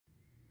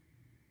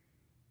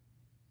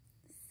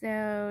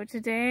So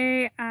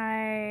today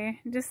I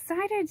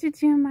decided to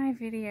do my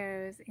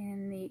videos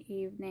in the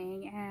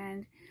evening,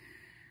 and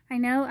I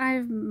know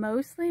I've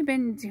mostly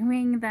been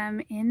doing them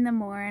in the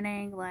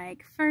morning,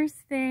 like first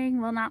thing,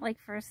 well not like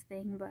first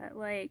thing, but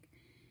like,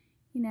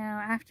 you know,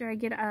 after I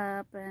get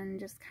up and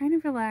just kind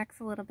of relax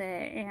a little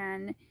bit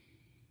and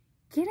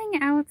getting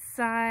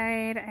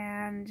outside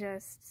and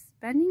just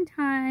spending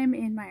time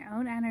in my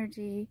own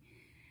energy,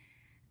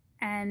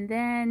 and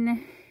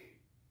then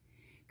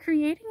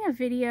creating a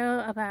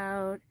video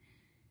about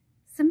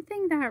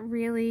something that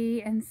really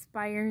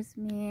inspires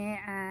me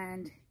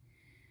and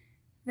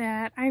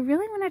that I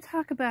really want to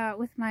talk about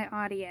with my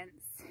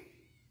audience.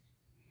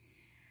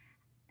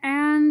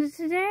 And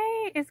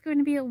today is going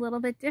to be a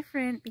little bit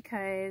different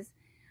because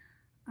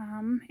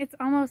it's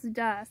almost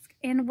dusk,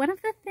 and one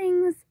of the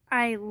things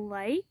I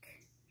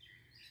like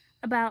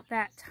about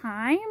that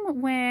time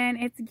when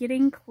it's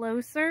getting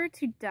closer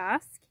to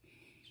dusk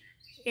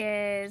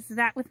is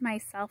that with my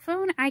cell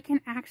phone I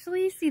can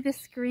actually see the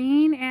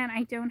screen and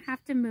I don't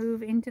have to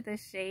move into the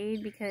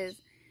shade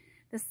because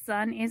the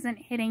sun isn't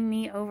hitting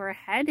me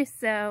overhead.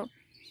 So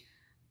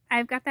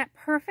I've got that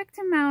perfect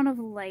amount of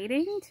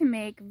lighting to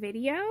make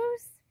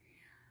videos,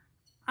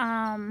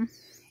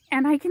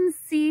 and I can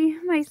see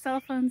my cell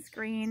phone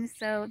screen,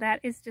 so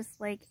that is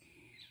just like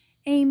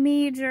a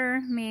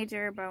major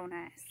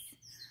bonus.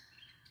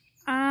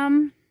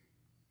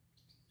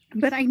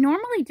 But I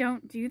normally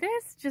don't do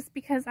this just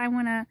because I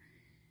want to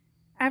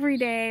every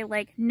day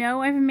like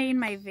know I've made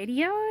my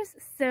videos,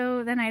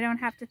 so then I don't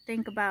have to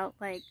think about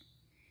like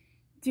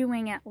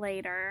doing it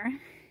later.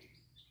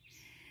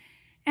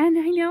 And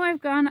I know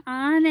I've gone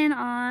on and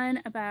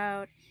on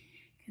about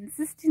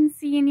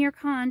consistency in your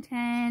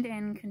content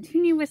and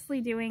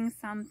continuously doing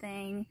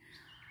something.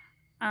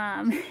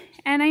 And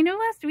I know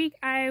last week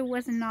I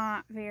was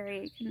not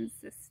very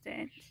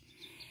consistent.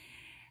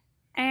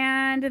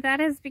 And that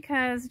is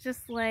because,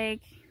 just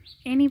like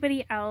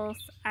anybody else,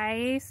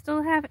 I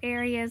still have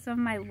areas of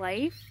my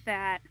life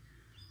that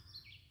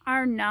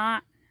are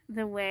not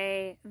the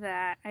way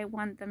that I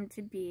want them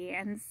to be.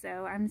 And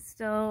so I'm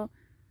still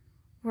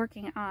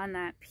working on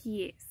that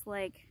piece.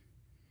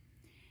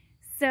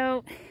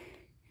 So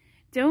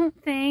don't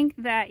think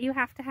that you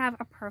have to have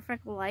a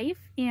perfect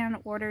life in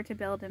order to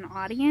build an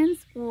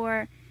audience,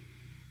 or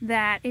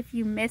that if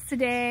you miss a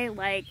day,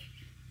 like,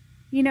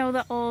 you know,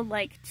 the old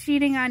like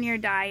cheating on your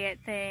diet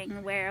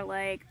thing where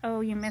like,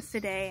 oh, you missed a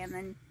day and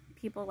then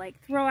people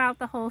like throw out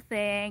the whole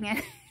thing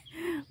and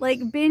like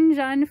binge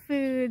on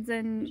foods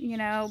and, you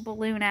know,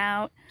 balloon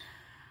out.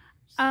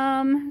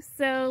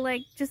 So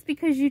like just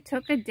because you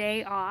took a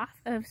day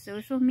off of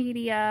social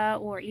media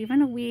or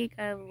even a week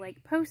of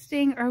like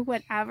posting or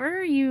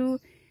whatever, you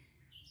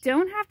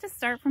don't have to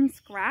start from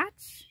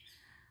scratch.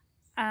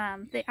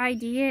 The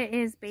idea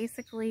is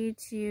basically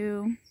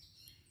to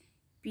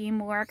be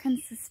more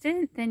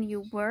consistent than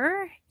you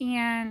were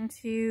and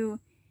to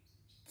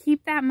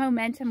keep that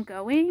momentum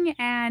going.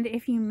 And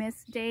if you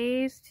miss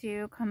days,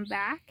 to come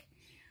back.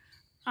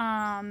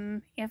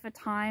 If a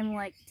time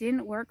like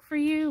didn't work for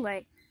you,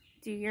 like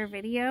do your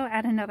video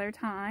at another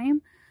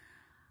time.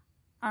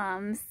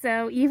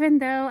 So even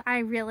though I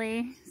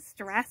really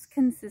stress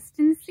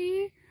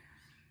consistency,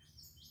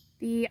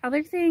 the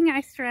other thing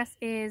I stress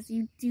is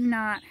you do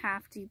not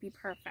have to be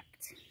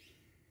perfect.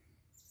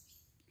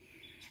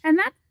 And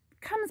that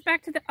comes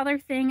back to the other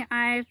thing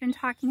I've been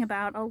talking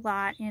about a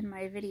lot in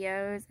my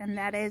videos, and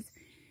that is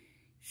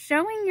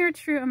showing your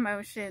true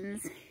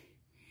emotions.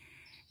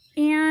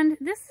 And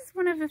this is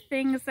one of the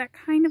things that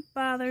kind of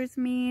bothers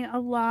me a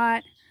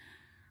lot,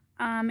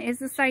 is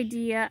this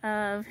idea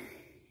of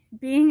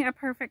being a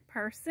perfect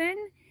person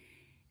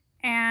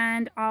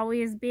and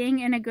always being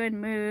in a good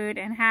mood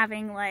and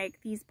having like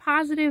these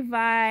positive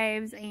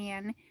vibes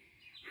and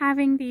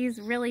having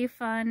these really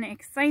fun,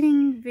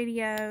 exciting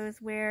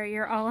videos where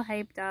you're all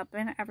hyped up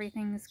and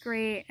everything's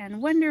great and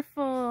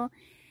wonderful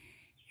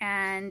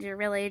and you're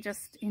really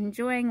just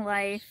enjoying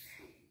life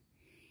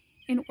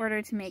in order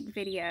to make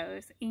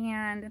videos.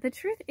 And the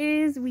truth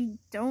is, we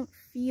don't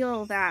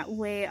feel that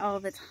way all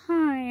the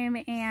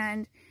time,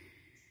 and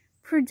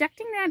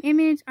projecting that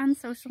image on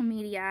social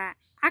media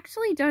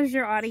actually does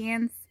your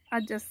audience a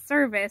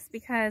disservice,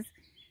 because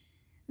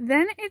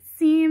then it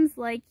seems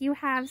like you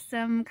have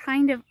some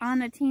kind of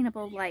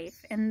unattainable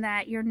life and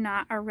that you're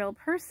not a real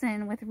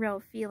person with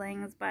real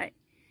feelings, but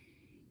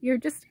you're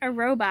just a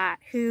robot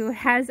who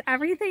has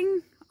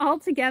everything all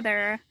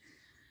together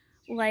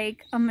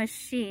like a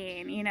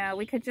machine. You know,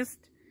 we could just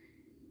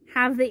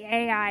have the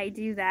AI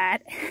do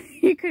that.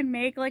 You could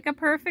make like a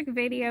perfect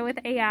video with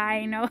AI.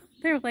 I know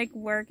they're like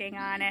working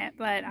on it,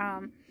 but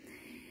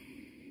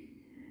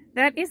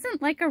that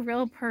isn't like a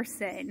real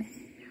person.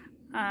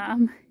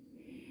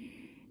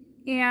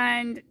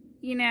 And,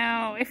 you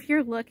know, if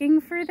you're looking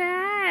for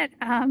that,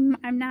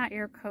 I'm not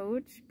your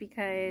coach,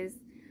 because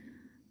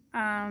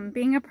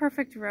being a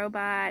perfect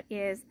robot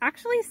is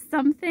actually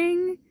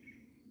something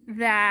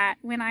that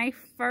when I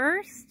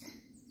first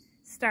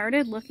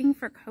started looking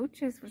for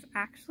coaches was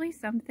actually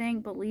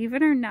something, believe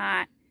it or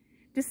not,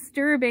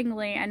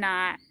 disturbingly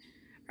not,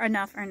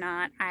 enough or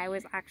not I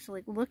was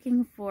actually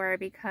looking for,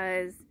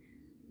 because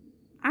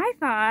I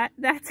thought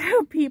that's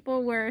how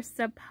people were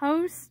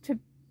supposed to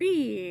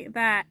be,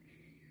 that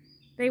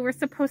they were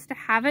supposed to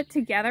have it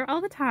together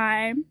all the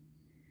time,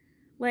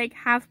 like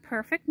have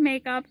perfect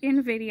makeup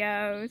in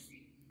videos,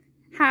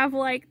 have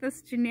like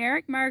this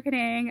generic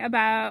marketing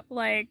about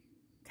like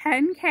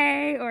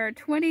 10K or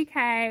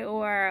 20K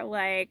or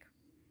like,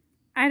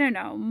 I don't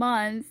know,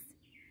 months,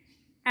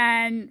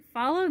 and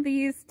follow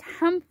these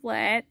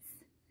templates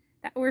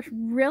that were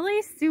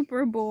really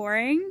super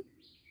boring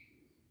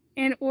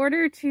in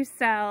order to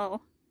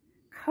sell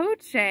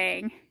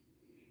coaching.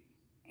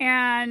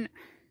 And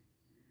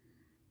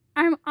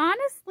I'm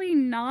honestly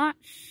not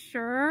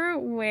sure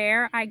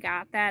where I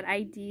got that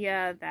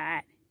idea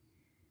that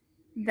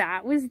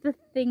that was the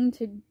thing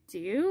to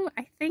do.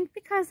 I think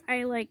because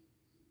I like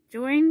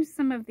joined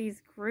some of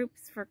these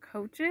groups for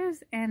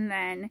coaches, and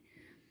then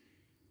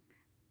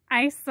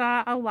I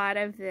saw a lot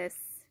of this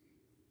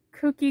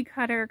cookie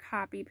cutter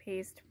copy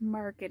paste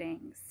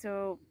marketing.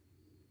 So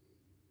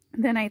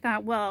then I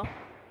thought, well,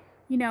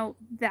 you know,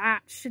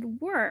 that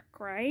should work,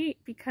 right?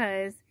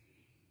 Because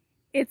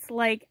it's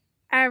like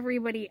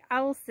everybody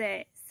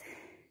else's.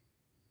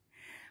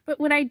 But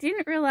what I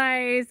didn't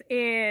realize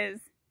is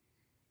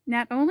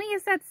not only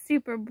is that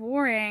super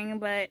boring,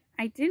 but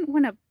I didn't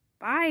want to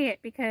buy it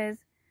because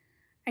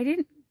I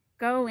didn't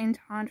go into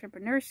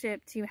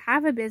entrepreneurship to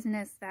have a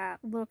business that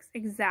looks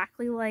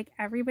exactly like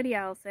everybody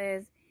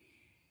else's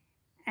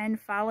and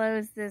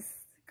follows this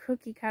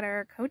cookie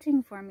cutter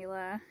coaching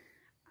formula.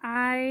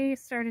 I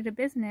started a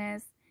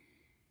business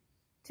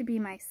to be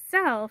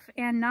myself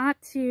and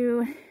not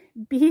to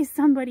be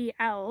somebody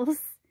else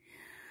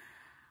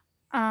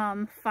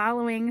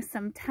following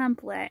some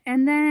template.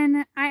 And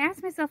then I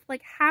asked myself,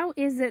 like, how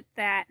is it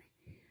that,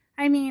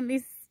 I mean,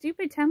 these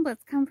stupid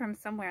templates come from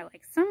somewhere.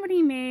 Like,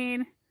 somebody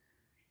made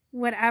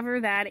whatever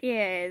that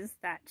is,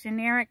 that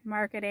generic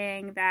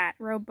marketing, that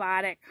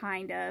robotic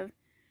kind of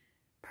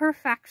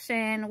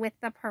perfection with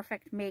the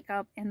perfect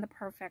makeup and the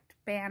perfect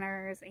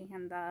banners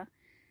and the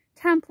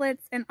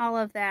templates and all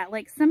of that.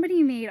 Like,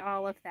 somebody made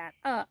all of that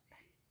up.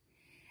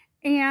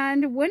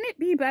 And wouldn't it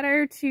be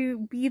better to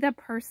be the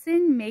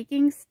person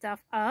making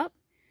stuff up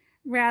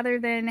rather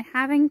than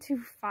having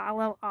to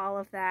follow all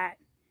of that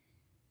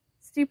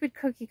stupid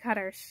cookie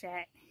cutter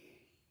shit?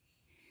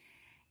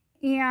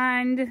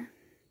 And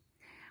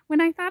when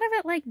I thought of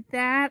it like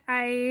that,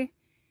 I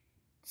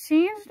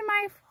changed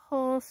my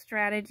whole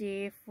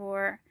strategy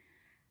for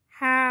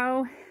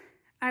how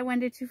I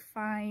wanted to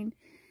find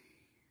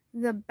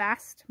the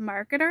best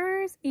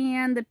marketers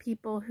and the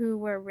people who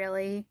were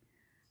really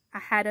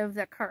ahead of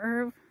the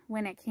curve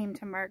when it came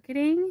to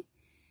marketing.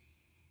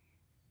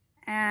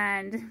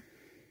 And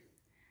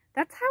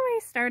that's how I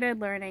started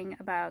learning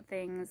about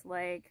things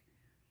like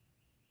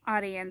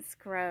audience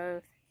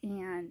growth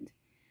and,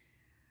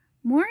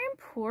 more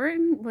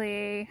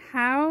importantly,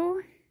 how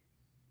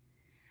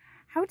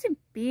to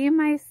be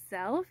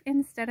myself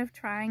instead of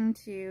trying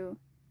to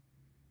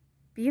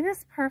be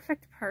this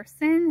perfect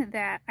person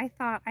that I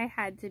thought I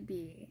had to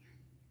be.